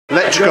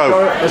let's go.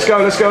 Let's go,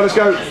 let's go, let's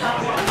go.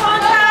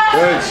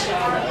 Good.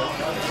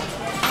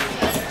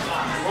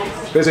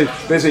 Busy,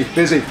 busy,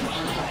 busy.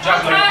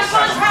 Jab low.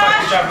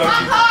 Jab low.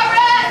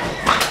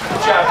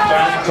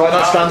 Try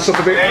that stance up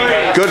a bit.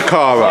 Good,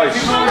 Cara.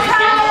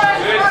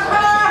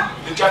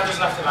 The jab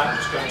doesn't have to land,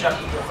 just go jab.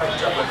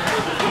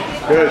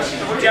 Good.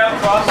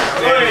 Jab cross.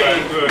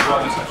 Good.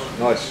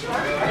 Nice.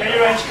 Get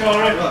your edge,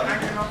 Cara.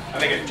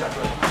 And then get jab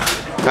low.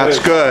 That's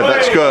good,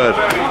 that's good.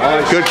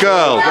 Good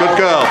girl, good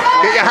girl.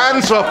 Get your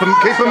hands up and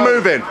keep them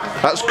moving.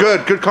 That's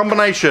good, good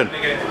combination.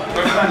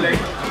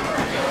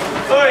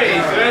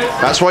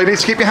 That's why you need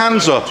to keep your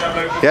hands up.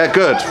 Yeah,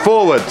 good.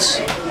 Forwards.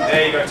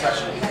 There you go,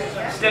 Tash.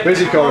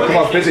 Busy, Cara, come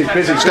on, busy,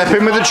 busy. Step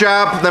in with a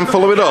jab, then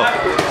follow it up.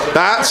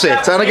 That's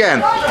it, and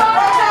again.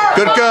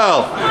 Good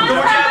girl.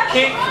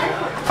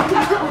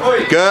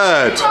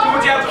 Good.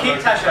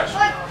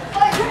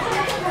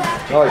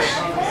 Nice.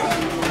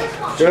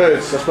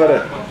 Good, that's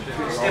better.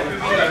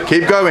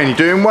 Keep going, you're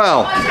doing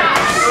well.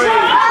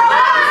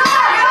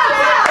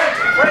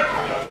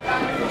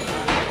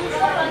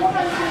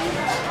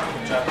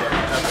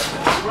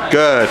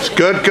 Good,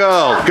 good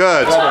girl,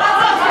 good.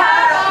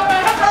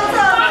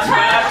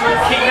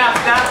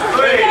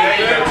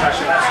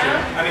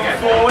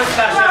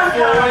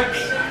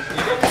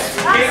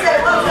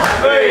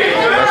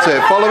 That's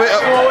it, follow it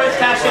up.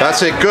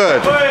 That's it,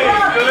 good.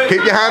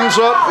 Keep your hands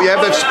up.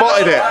 Yeah, they've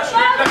spotted it.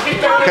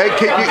 Okay,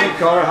 keep your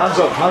Cara, hands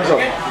up, hands up.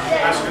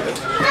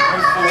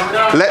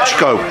 let's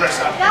go.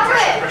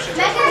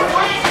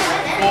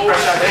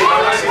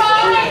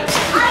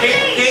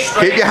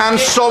 Keep your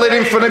hands solid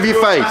in front of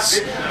your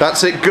face.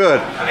 That's it,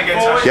 good.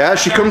 Yeah,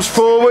 she comes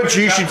forward,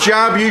 use your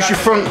jab, use your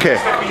front kick.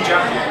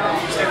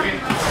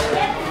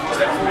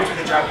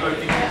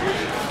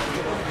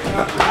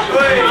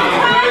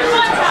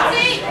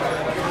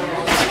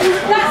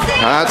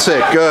 That's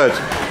it, good.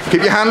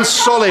 Keep your hands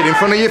solid in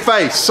front of your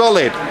face,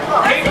 solid.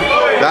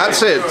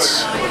 That's it.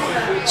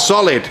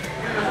 Solid.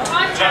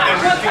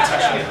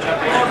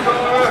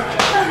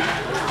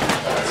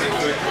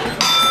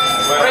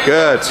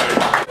 Good.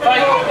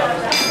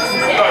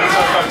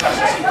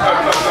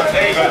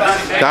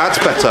 That's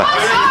better.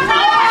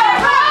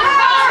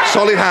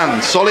 Solid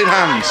hands, solid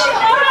hands.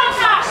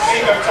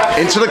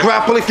 Into the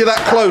grapple if you're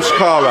that close,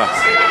 Cara.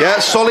 Yeah,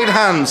 solid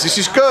hands. This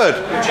is good.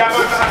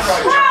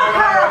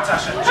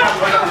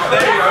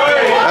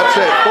 That's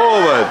it,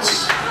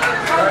 forwards.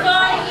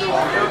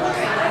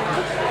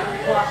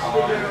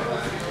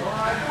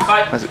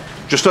 That's it.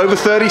 Just over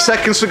 30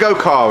 seconds to go,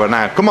 Cara,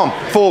 now. Come on,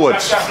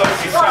 forwards.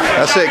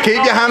 That's it.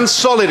 Keep your hands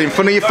solid in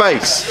front of your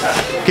face.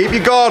 Keep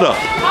your guard up.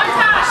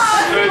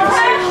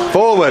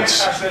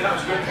 Forwards.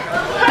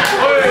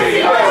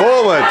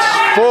 Forwards.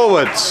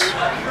 Forwards.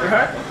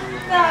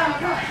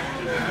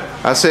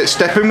 That's it.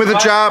 Step in with a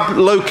jab,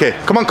 low kick.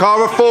 Come on,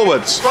 Cara,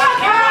 forwards.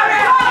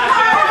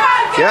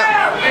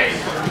 Yeah.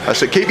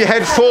 That's it. Keep your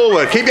head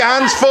forward. Keep your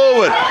hands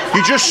forward.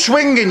 You're just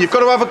swinging. You've got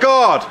to have a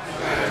guard.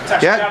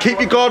 Yeah. Keep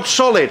your guard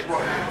solid.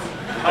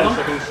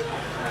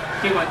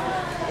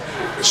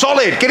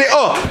 Solid. Get it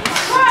up.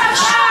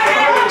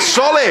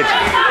 Solid.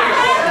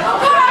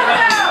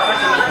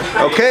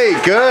 Okay.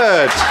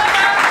 Good.